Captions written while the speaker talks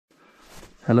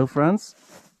Hello friends,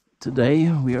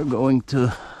 today we are going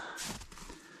to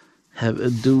have a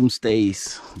doomsday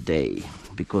day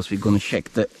because we're gonna check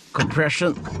the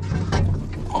compression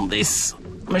on this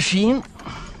machine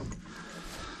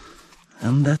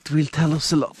and that will tell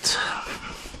us a lot.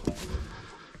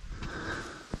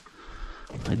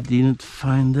 I didn't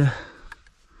find the...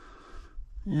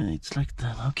 yeah, it's like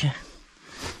that, okay.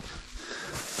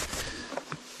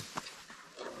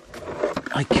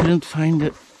 I couldn't find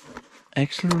the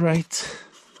actual right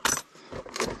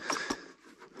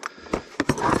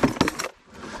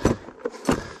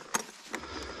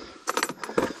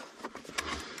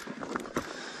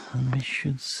and we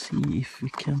should see if we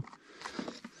can,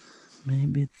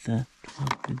 maybe that one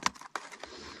with,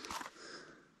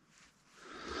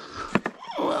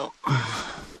 well,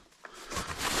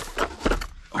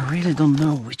 I really don't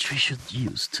know which we should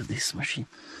use to this machine.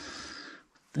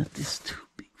 That is too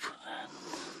big for that.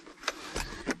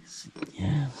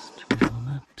 Yes, too on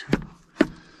that too.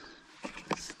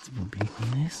 It will be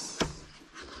on this.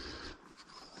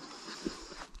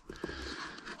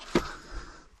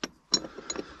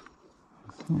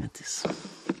 Like this.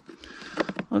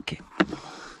 Okay.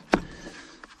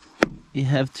 We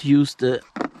have to use the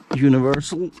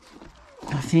universal,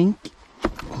 I think,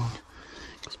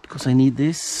 because I need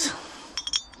this.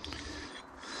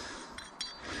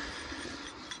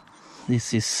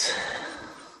 This is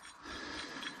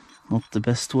not the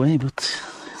best way, but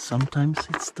sometimes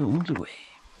it's the only way.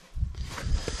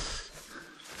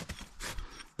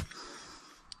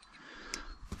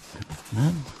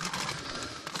 Then,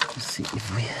 let's see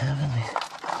if we have any.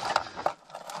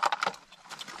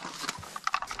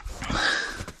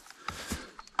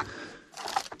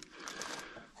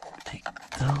 Take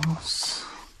those.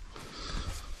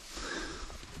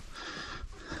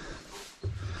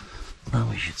 Now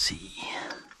we should see.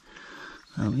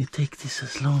 Now we take this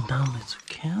as long down as we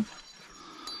can.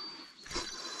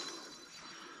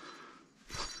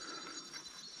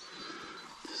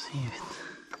 To see if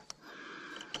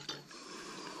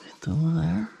it over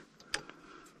there.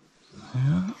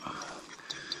 Yeah.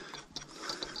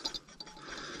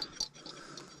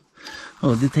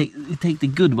 Oh, you take the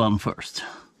good one first.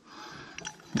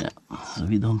 Yeah, so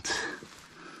we don't.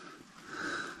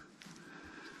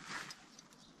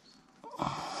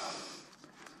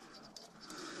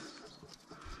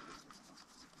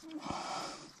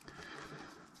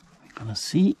 Gonna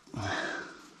see we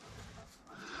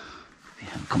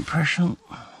have compression.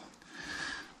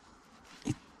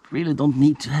 It really don't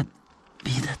need to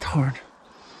be that hard.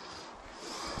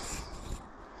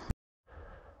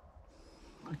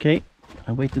 Okay,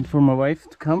 I waited for my wife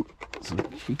to come so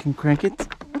she can crank it.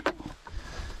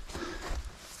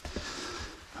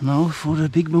 Now for the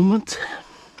big moment.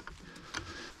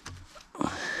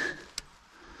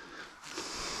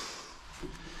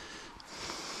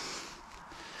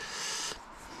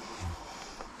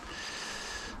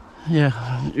 Yeah,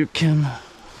 you can.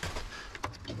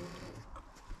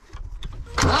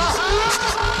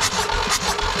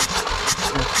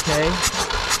 Okay.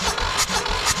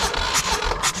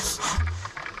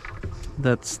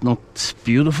 That's not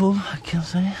beautiful, I can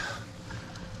say.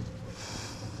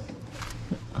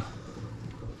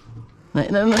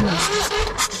 No.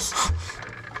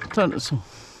 Turn it so.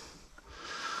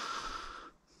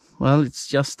 Well, it's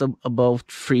just about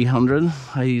 300.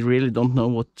 I really don't know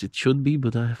what it should be,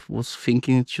 but I was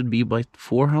thinking it should be about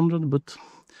 400. But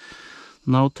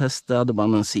now test the other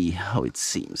one and see how it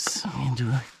seems.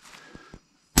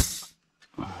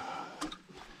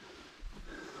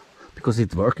 Because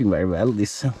it's working very well,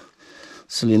 this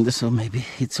cylinder, so maybe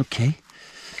it's okay.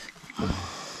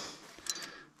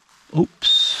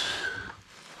 Oops.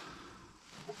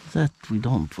 That we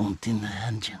don't want in the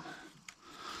engine.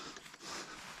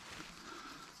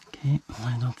 Okay,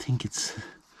 I don't think it's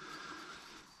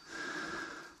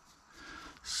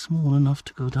small enough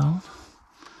to go down.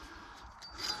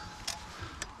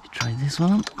 We try this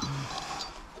one.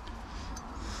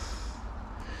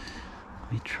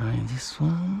 We try this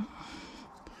one.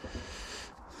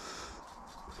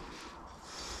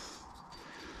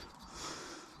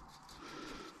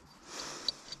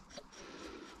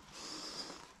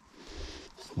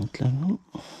 It's not level.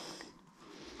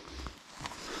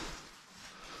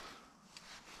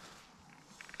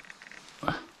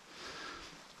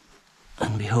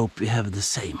 And we hope we have the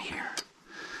same here.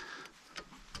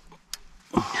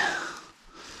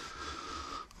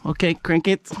 Okay, crank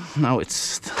it. Now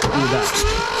it's do that.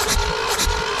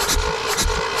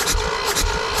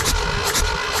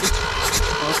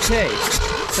 Okay,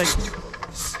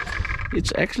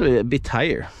 it's actually a bit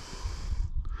higher.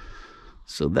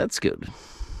 So that's good.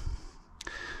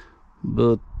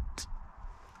 But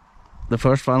the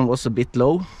first one was a bit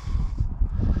low.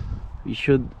 We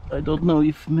should, I don't know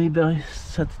if maybe I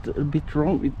set it a bit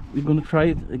wrong. We're gonna try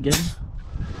it again.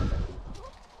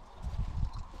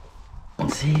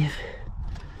 Let's see if...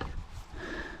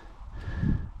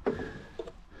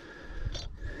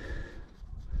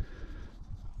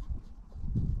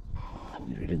 I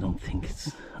really don't think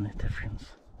it's any difference.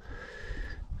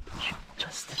 We should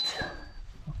adjust it.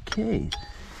 Okay,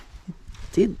 it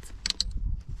did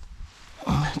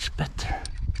much better.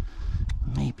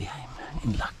 Maybe I'm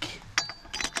in luck.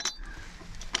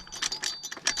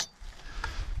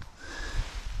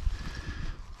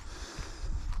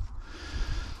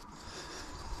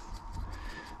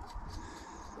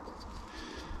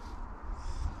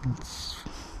 It's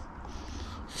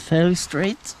fairly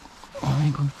straight. Oh my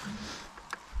God.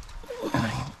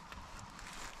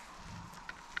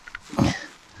 I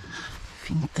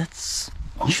think that's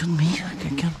should be. I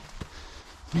can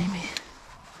maybe.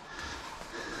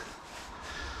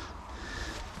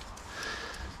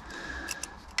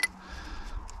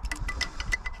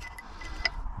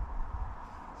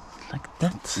 Like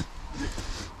that.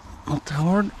 Not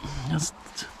hard, just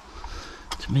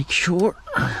to make sure.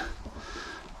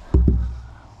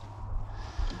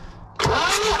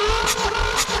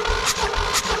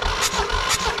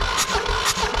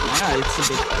 It's a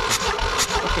bit better.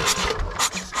 Okay.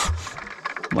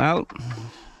 Well,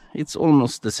 it's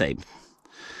almost the same.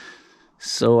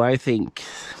 So I think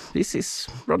this is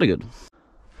rather good.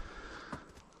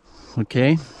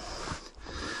 Okay.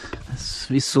 As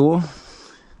we saw,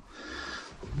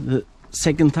 the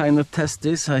second time I test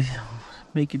this, I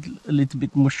make it a little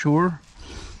bit more sure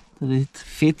that it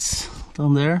fits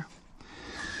down there.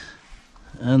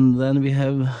 And then we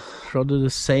have rather the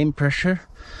same pressure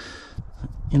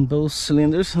in both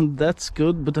cylinders, and that's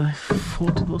good, but I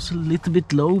thought it was a little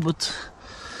bit low, but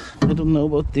I don't know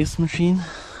about this machine,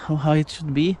 how high it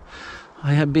should be.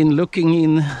 I have been looking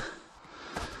in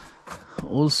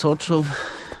all sorts of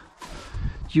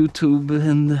YouTube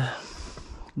and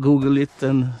Google it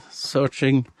and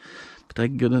searching, but I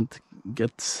couldn't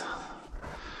get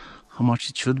how much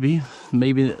it should be.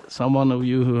 Maybe someone of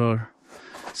you who are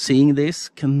seeing this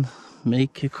can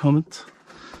make a comment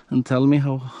and tell me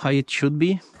how high it should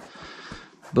be.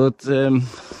 But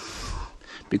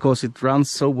because it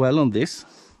runs so well on this,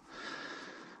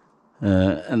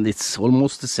 and it's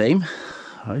almost the same,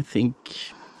 I think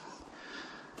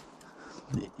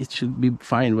it should be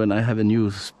fine when I have a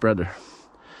new spreader.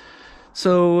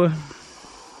 So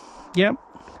yeah,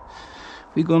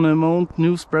 we're gonna mount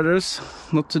new spreaders.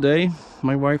 Not today,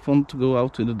 my wife wants to go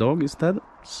out with the dog instead,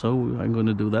 so I'm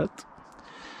gonna do that.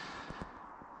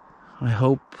 I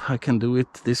hope I can do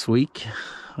it this week.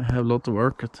 I have a lot of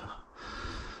work at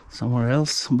somewhere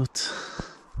else, but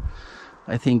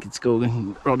I think it's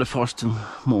going rather fast to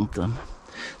mount them.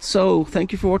 So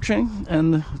thank you for watching,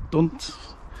 and don't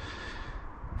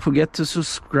forget to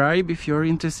subscribe if you're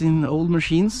interested in old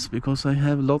machines, because I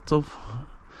have a lot of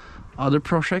other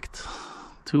projects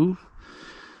too,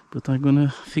 but I'm gonna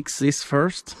fix this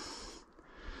first.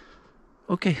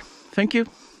 Okay, thank you,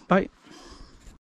 bye.